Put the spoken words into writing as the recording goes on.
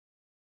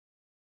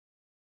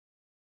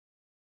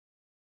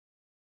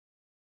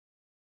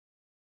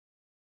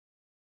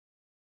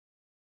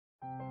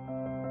Hey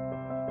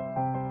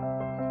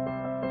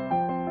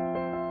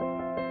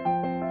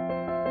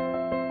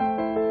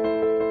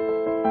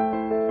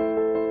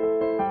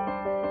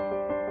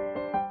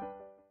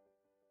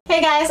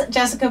guys,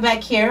 Jessica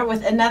Beck here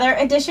with another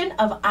edition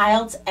of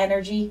IELTS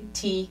Energy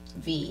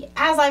TV.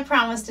 As I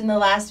promised in the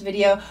last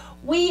video,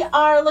 we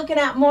are looking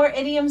at more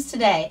idioms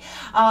today.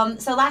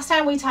 So last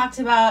time we talked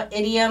about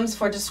idioms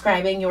for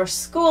describing your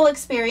school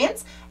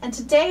experience, and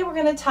today we're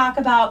going to talk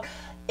about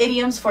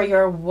idioms for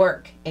your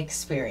work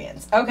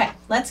experience. Okay,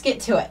 let's get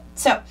to it.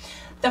 So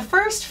the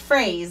first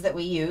phrase that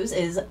we use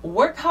is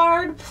work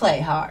hard, play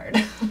hard.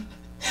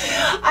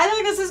 I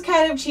think this is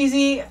kind of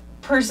cheesy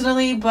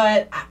personally,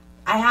 but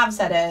I have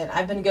said it,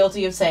 I've been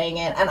guilty of saying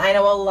it, and I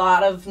know a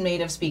lot of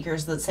native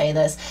speakers that say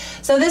this.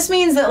 So this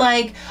means that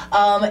like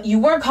you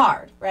work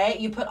hard, right?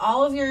 You put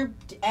all of your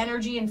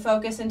energy and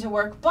focus into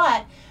work,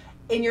 but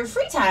in your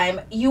free time,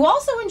 you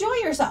also enjoy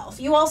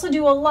yourself. You also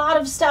do a lot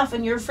of stuff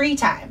in your free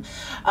time.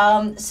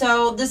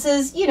 So this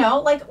is, you know,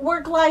 like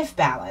work-life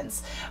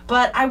balance.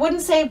 But I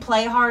wouldn't say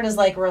play hard is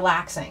like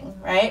relaxing,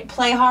 right?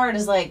 Play hard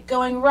is like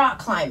going rock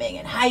climbing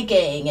and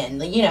hiking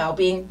and, you know,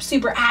 being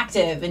super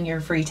active in your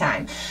free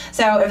time.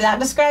 So if that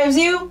describes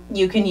you,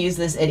 you can use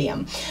this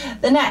idiom.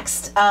 The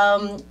next,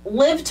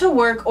 live to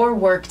work or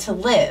work to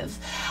live.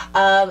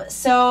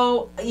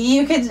 So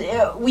you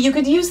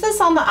could use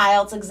this on the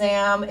IELTS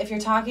exam if you're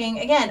talking,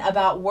 again,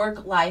 about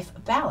work-life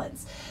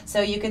balance.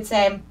 So you could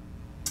say,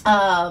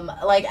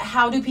 like,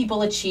 how do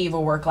people achieve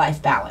a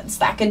work-life balance?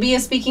 That could be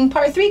a speaking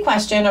part 3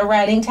 question or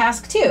writing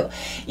task 2.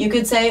 You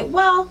could say,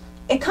 well,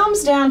 it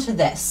comes down to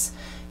this.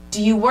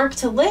 Do you work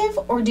to live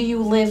or do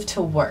you live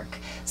to work?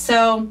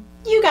 So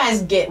you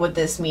guys get what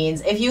this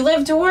means. If you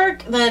live to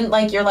work, then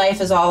like your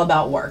life is all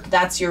about work.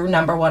 That's your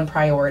 #1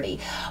 priority.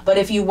 But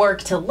if you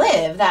work to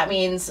live, that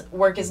means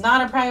work is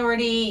not a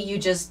priority. You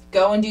just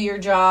go and do your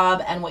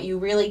job, and what you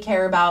really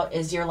care about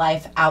is your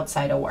life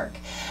outside of work.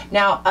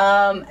 Now,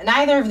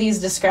 neither of these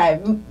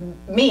describe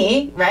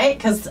me, right?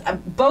 Because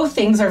both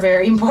things are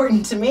very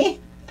important to me.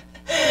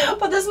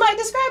 But this might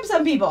describe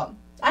some people.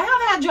 I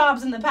have had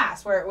jobs in the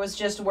past where it was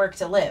just work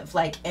to live,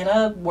 like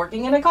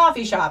working in a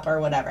coffee shop or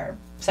whatever.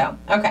 So,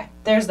 okay,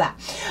 there's that.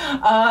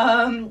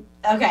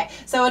 Okay,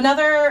 so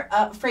another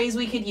phrase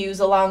we could use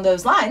along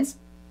those lines,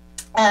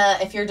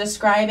 if you're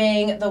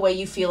describing the way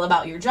you feel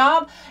about your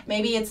job,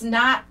 maybe it's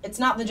not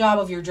the job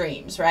of your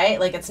dreams, right?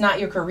 Like it's not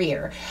your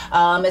career.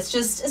 It's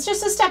just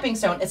a stepping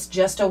stone. It's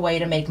just a way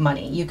to make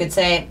money. You could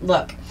say,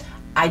 look,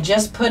 I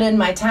just put in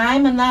my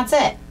time and that's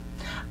it.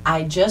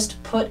 I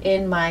just put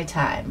in my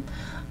time.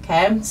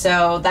 Okay,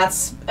 so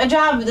that's a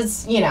job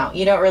that's, you know,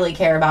 you don't really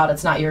care about.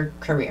 It's not your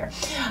career.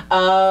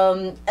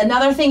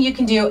 Another thing you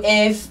can do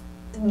if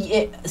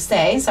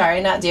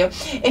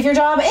your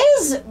job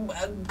is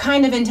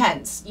kind of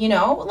intense, you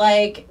know,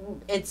 like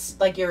it's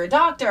like you're a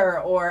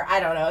doctor or I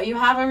don't know, you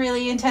have a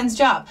really intense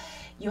job,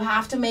 you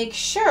have to make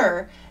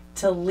sure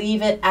to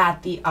leave it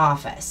at the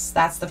office.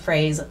 That's the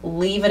phrase,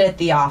 leave it at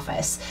the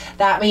office.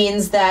 That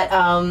means that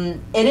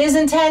it is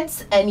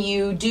intense and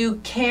you do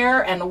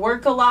care and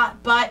work a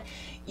lot, but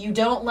you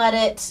don't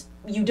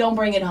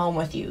bring it home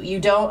with you. You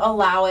don't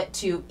allow it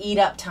to eat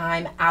up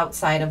time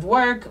outside of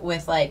work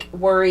with like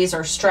worries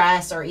or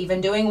stress or even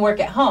doing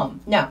work at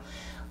home. No,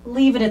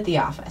 leave it at the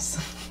office.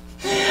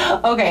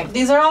 Okay,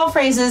 these are all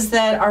phrases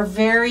that are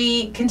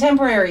very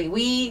contemporary.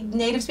 We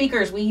native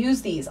speakers, we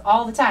use these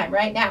all the time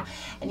right now.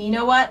 And you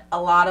know what?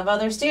 A lot of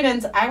other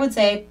students, I would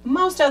say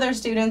most other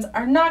students,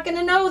 are not going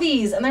to know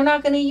these and they're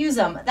not going to use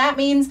them. That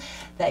means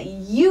that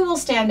you will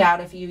stand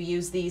out if you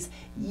use these.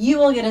 You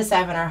will get a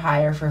 7 or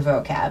higher for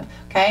vocab,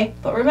 okay?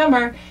 But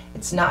remember,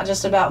 it's not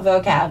just about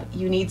vocab.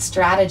 You need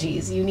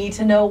strategies. You need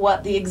to know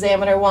what the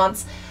examiner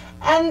wants,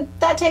 and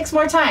that takes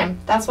more time.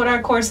 That's what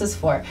our course is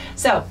for.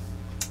 So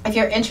if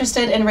you're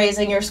interested in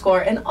raising your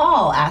score in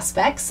all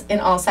aspects,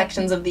 in all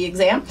sections of the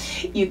exam,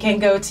 you can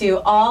go to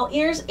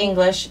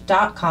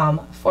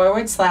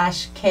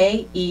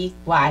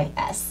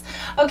allearsenglish.com/KEYS.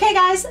 Okay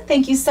guys,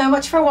 thank you so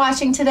much for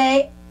watching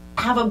today.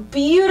 Have a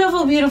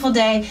beautiful, beautiful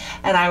day,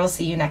 and I will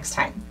see you next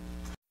time.